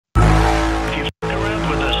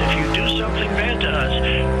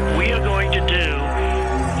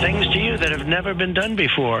have never been done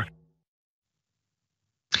before.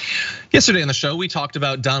 Yesterday on the show, we talked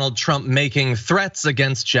about Donald Trump making threats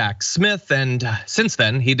against Jack Smith, and since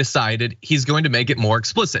then, he decided he's going to make it more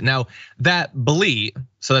explicit. Now, that bleat,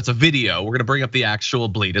 so that's a video, we're gonna bring up the actual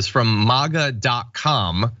bleat, is from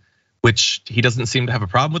MAGA.com, which he doesn't seem to have a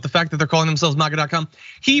problem with the fact that they're calling themselves MAGA.com.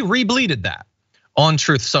 He rebleated that on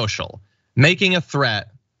Truth Social, making a threat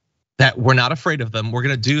that we're not afraid of them. We're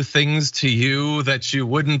gonna do things to you that you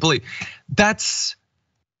wouldn't believe. That's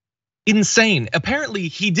insane. Apparently,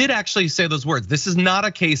 he did actually say those words. This is not a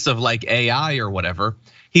case of like AI or whatever.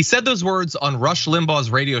 He said those words on Rush Limbaugh's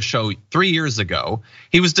radio show 3 years ago.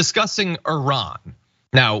 He was discussing Iran.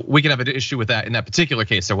 Now, we can have an issue with that in that particular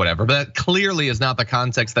case or whatever, but that clearly is not the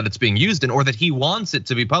context that it's being used in or that he wants it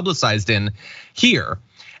to be publicized in here.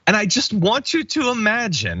 And I just want you to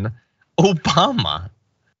imagine Obama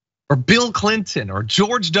or Bill Clinton or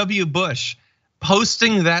George W. Bush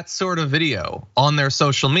posting that sort of video on their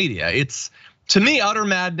social media. It's, to me, utter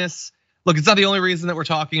madness. Look, it's not the only reason that we're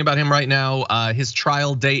talking about him right now. His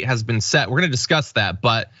trial date has been set. We're gonna discuss that,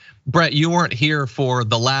 but Brett, you weren't here for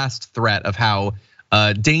the last threat of how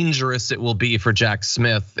dangerous it will be for Jack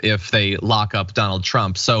Smith if they lock up Donald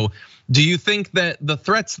Trump. So do you think that the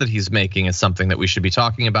threats that he's making is something that we should be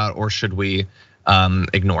talking about, or should we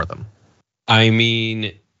ignore them? I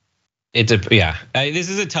mean, this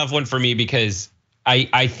is a tough one for me because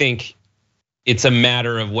I think it's a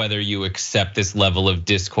matter of whether you accept this level of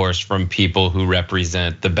discourse from people who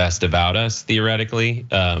represent the best about us. Theoretically,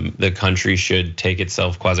 the country should take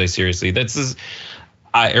itself quasi seriously. That's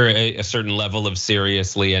a certain level of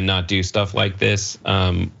seriously and not do stuff like this.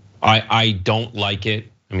 I don't like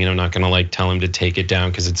it. I mean, I'm not gonna like tell him to take it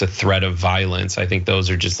down because it's a threat of violence. I think those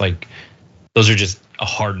are just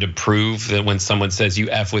hard to prove. That when someone says you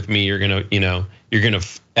F with me, you're gonna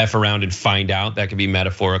F around and find out. That could be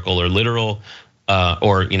metaphorical or literal,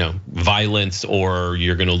 or violence, or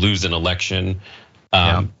you're gonna lose an election.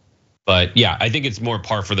 But yeah, I think it's more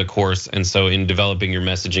par for the course. And so in developing your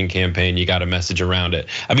messaging campaign, you got a message around it.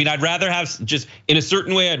 I mean, I'd rather have, just in a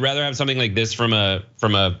certain way, I'd rather have something like this from a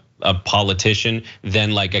politician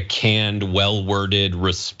than like a canned, well-worded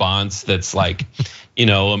response that's like,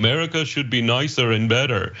 America should be nicer and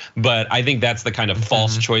better. But I think that's the kind of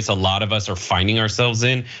false choice a lot of us are finding ourselves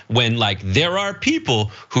in, when like there are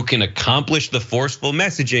people who can accomplish the forceful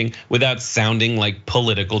messaging without sounding like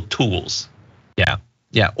political tools.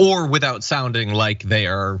 Yeah, or without sounding like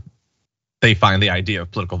they find the idea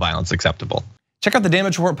of political violence acceptable. Check out the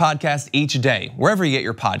Damage Report podcast each day, wherever you get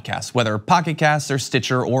your podcasts, whether Pocket Casts or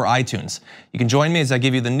Stitcher or iTunes. You can join me as I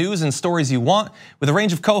give you the news and stories you want, with a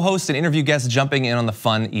range of co-hosts and interview guests jumping in on the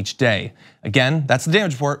fun each day. Again, that's the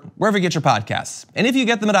Damage Report, wherever you get your podcasts. And if you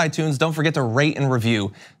get them at iTunes, don't forget to rate and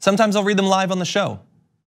review. Sometimes I'll read them live on the show.